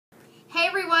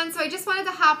everyone, so I just wanted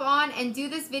to hop on and do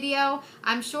this video.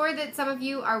 I'm sure that some of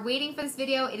you are waiting for this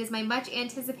video. It is my much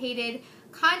anticipated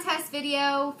contest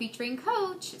video featuring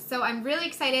Coach, so I'm really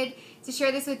excited to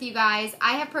share this with you guys.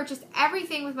 I have purchased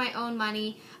everything with my own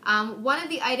money. One of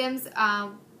the items,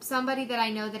 somebody that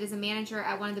I know that is a manager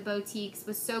at one of the boutiques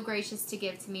was so gracious to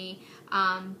give to me,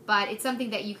 but it's something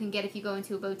that you can get if you go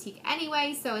into a boutique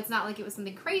anyway, so it's not like it was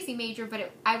something crazy major,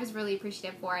 but I was really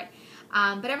appreciative for it.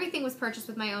 But everything was purchased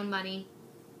with my own money,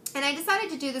 and I decided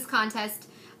to do this contest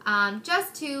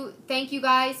just to thank you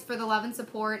guys for the love and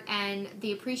support and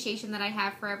the appreciation that I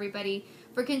have for everybody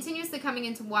for continuously coming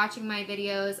into watching my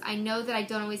videos. I know that I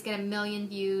don't always get a million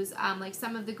views like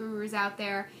some of the gurus out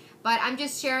there, but I'm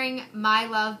just sharing my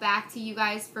love back to you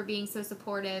guys for being so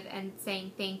supportive and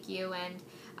saying thank you.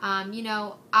 And, you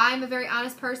know, I'm a very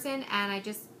honest person, and I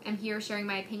just am here sharing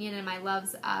my opinion and my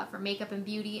loves for makeup and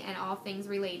beauty and all things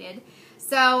related.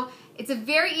 So it's a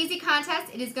very easy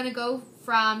contest. It is going to go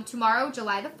from tomorrow,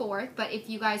 July the 4th, but if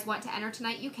you guys want to enter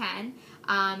tonight, you can.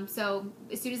 So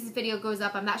as soon as this video goes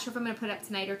up, I'm not sure if I'm going to put it up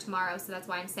tonight or tomorrow, so that's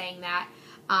why I'm saying that.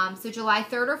 So July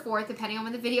 3rd or 4th, depending on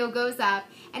when the video goes up,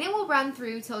 and it will run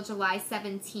through till July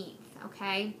 17th,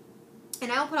 okay?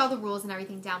 And I will put all the rules and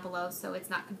everything down below so it's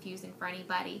not confusing for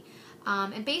anybody.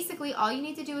 And basically, all you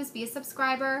need to do is be a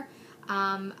subscriber.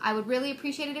 I would really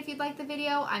appreciate it if you'd like the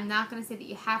video. I'm not going to say that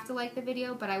you have to like the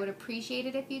video, but I would appreciate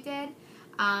it if you did,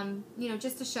 you know,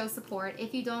 just to show support.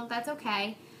 If you don't, that's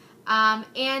okay.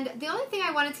 And the only thing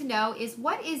I wanted to know is,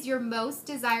 what is your most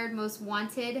desired, most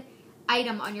wanted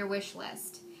item on your wish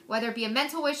list? Whether it be a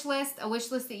mental wish list, a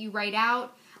wish list that you write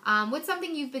out, what's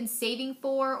something you've been saving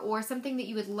for, or something that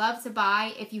you would love to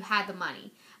buy if you had the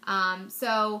money.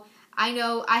 So I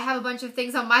know I have a bunch of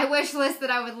things on my wish list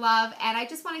that I would love, and I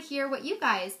just want to hear what you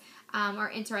guys are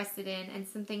interested in and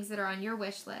some things that are on your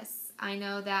wish lists. I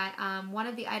know that one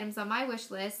of the items on my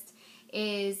wish list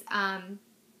is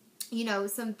you know,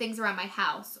 some things around my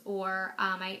house, or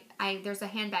there's a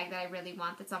handbag that I really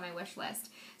want that's on my wish list.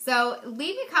 So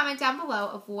leave me a comment down below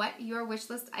of what your wish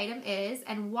list item is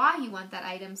and why you want that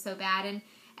item so bad,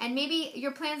 and maybe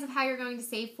your plans of how you're going to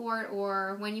save for it,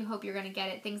 or when you hope you're going to get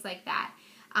it, things like that.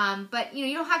 But you know,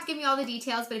 you don't have to give me all the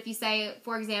details, but if you say,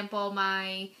 for example,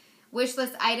 my wish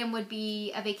list item would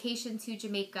be a vacation to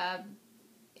Jamaica,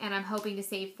 and I'm hoping to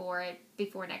save for it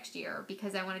before next year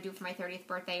because I want to do it for my 30th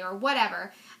birthday or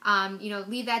whatever, you know,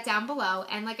 leave that down below.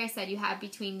 And like I said, you have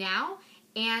between now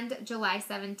and July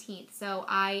 17th. So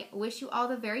I wish you all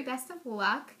the very best of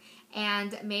luck,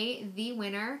 and may the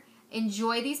winner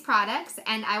enjoy these products.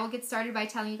 And I will get started by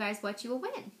telling you guys what you will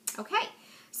win. Okay.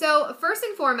 So first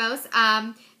and foremost,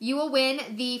 you will win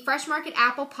the Fresh Market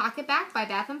Apple PocketBac by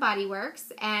Bath & Body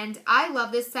Works. And I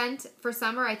love this scent for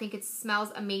summer. I think it smells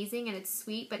amazing, and it's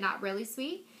sweet but not really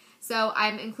sweet. So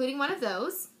I'm including one of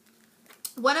those.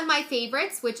 One of my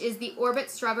favorites, which is the Orbit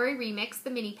Strawberry Remix,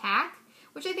 the mini pack,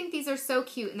 which I think these are so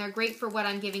cute, and they're great for what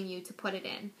I'm giving you to put it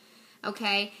in.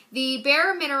 Okay, the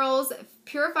Bare Minerals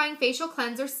Purifying Facial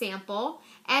Cleanser Sample.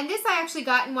 And this I actually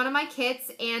got in one of my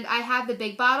kits, and I have the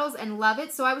big bottles and love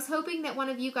it. So I was hoping that one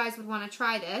of you guys would want to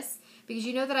try this, because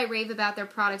you know that I rave about their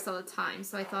products all the time.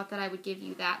 So I thought that I would give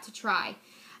you that to try.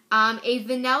 A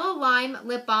Vanilla Lime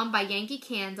Lip Balm by Yankee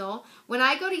Candle. When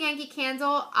I go to Yankee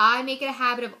Candle, I make it a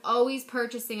habit of always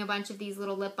purchasing a bunch of these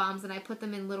little lip balms, and I put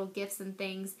them in little gifts and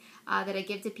things that I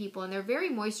give to people. And they're very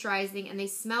moisturizing, and they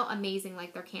smell amazing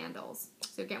like they're candles.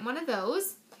 So get one of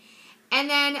those. And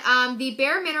then the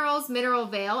Bare Minerals Mineral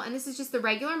Veil, and this is just the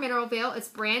regular mineral veil. It's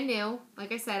brand new.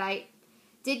 Like I said, I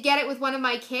did get it with one of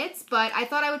my kits, but I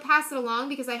thought I would pass it along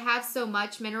because I have so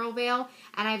much mineral veil,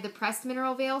 and I have the pressed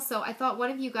mineral veil. So I thought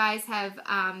one of you guys have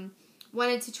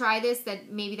wanted to try this, that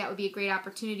maybe that would be a great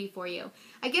opportunity for you.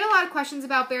 I get a lot of questions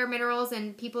about Bare Minerals,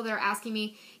 and people that are asking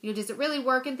me, you know, does it really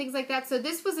work and things like that. So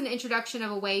this was an introduction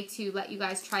of a way to let you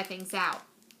guys try things out.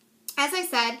 As I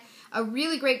said, a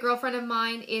really great girlfriend of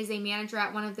mine is a manager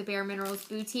at one of the Bare Minerals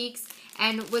boutiques,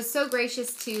 and was so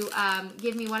gracious to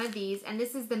give me one of these. And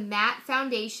this is the Matte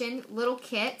Foundation little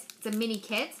kit. It's a mini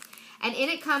kit. And in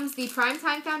it comes the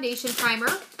Primetime Foundation Primer.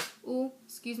 Ooh,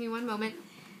 excuse me one moment.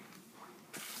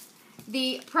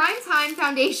 The Primetime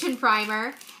Foundation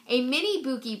Primer, a mini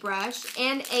Buki brush,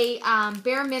 and a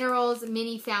Bare Minerals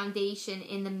mini foundation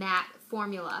in the matte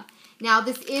formula. Now,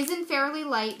 this isn't Fairly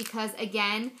Light because,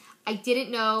 again, I didn't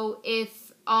know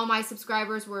if all my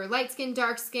subscribers were light-skinned,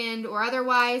 dark-skinned, or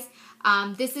otherwise.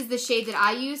 This is the shade that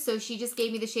I use, so she just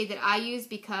gave me the shade that I use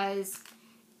because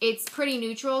it's pretty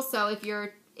neutral. So if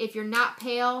you're not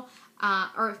pale,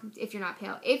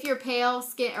 if you're pale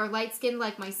skin or light-skinned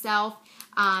like myself,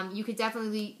 you could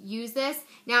definitely use this.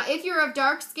 Now, if you're of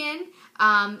dark skin,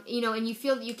 you know, and you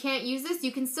feel that you can't use this,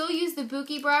 you can still use the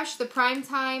Buki brush, the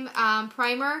Primetime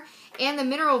primer, and the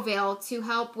Mineral Veil to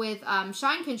help with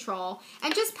shine control,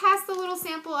 and just pass the little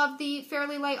sample of the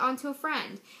Fairly Light onto a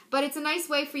friend. But it's a nice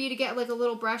way for you to get like a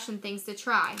little brush and things to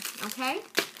try, okay?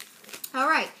 All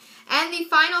right. And the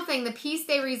final thing, the piece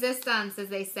de resistance, as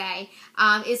they say,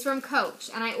 is from Coach.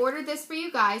 And I ordered this for you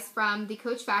guys from the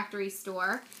Coach Factory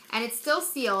store. And it's still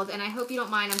sealed, and I hope you don't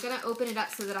mind. I'm going to open it up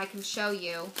so that I can show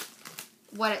you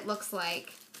what it looks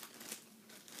like.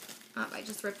 Oh, I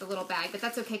just ripped the little bag, but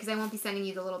that's okay because I won't be sending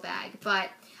you the little bag. But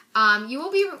you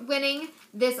will be winning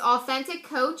this authentic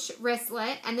Coach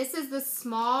wristlet, and this is the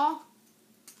small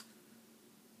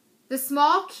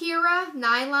Kira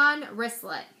nylon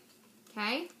wristlet.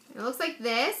 Okay, it looks like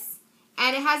this,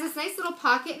 and it has this nice little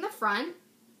pocket in the front,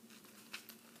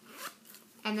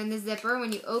 and then the zipper.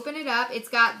 When you open it up, it's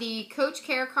got the Coach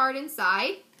Care card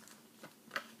inside.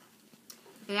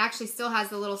 It actually still has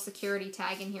the little security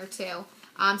tag in here too,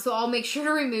 so I'll make sure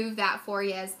to remove that for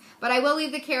you. But I will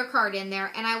leave the Care card in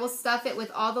there, and I will stuff it with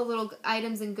all the little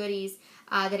items and goodies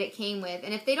that it came with.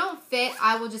 And if they don't fit,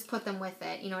 I will just put them with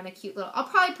it, you know, in a cute little, I'll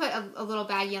probably put a little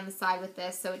baggie on the side with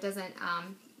this so it doesn't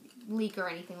leak or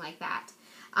anything like that.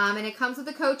 And it comes with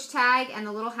the Coach tag and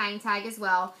the little hang tag as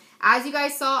well. As you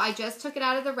guys saw, I just took it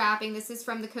out of the wrapping. This is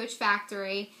from the Coach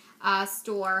Factory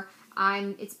store.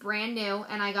 It's brand new,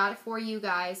 and I got it for you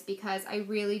guys because I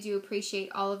really do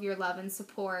appreciate all of your love and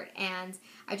support, and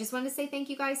I just wanted to say thank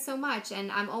you guys so much.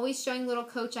 And I'm always showing little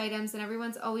Coach items, and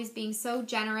everyone's always being so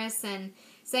generous and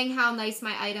saying how nice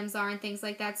my items are and things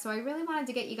like that, so I really wanted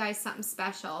to get you guys something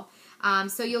special.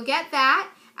 So you'll get that,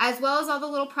 as well as all the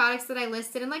little products that I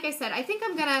listed. And like I said, I think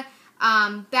I'm going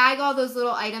to bag all those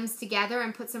little items together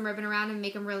and put some ribbon around and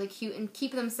make them really cute and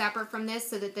keep them separate from this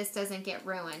so that this doesn't get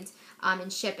ruined in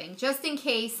shipping, just in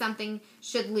case something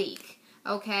should leak.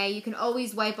 Okay, you can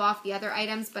always wipe off the other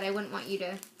items, but I wouldn't want you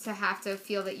to have to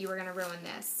feel that you were going to ruin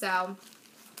this.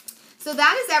 So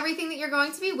that is everything that you're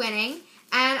going to be winning.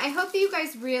 And I hope that you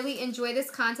guys really enjoy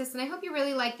this contest, and I hope you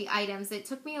really like the items. It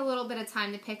took me a little bit of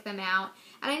time to pick them out.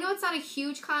 And I know it's not a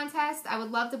huge contest. I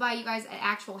would love to buy you guys an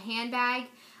actual handbag.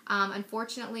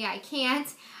 Unfortunately, I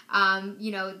can't.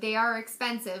 You know, they are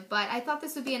expensive, but I thought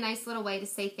this would be a nice little way to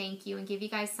say thank you and give you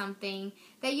guys something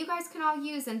that you guys can all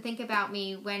use and think about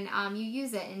me when you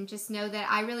use it, and just know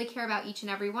that I really care about each and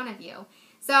every one of you.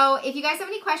 So if you guys have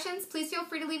any questions, please feel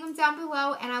free to leave them down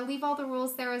below, and I'll leave all the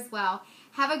rules there as well.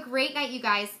 Have a great night, you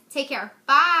guys. Take care.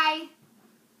 Bye.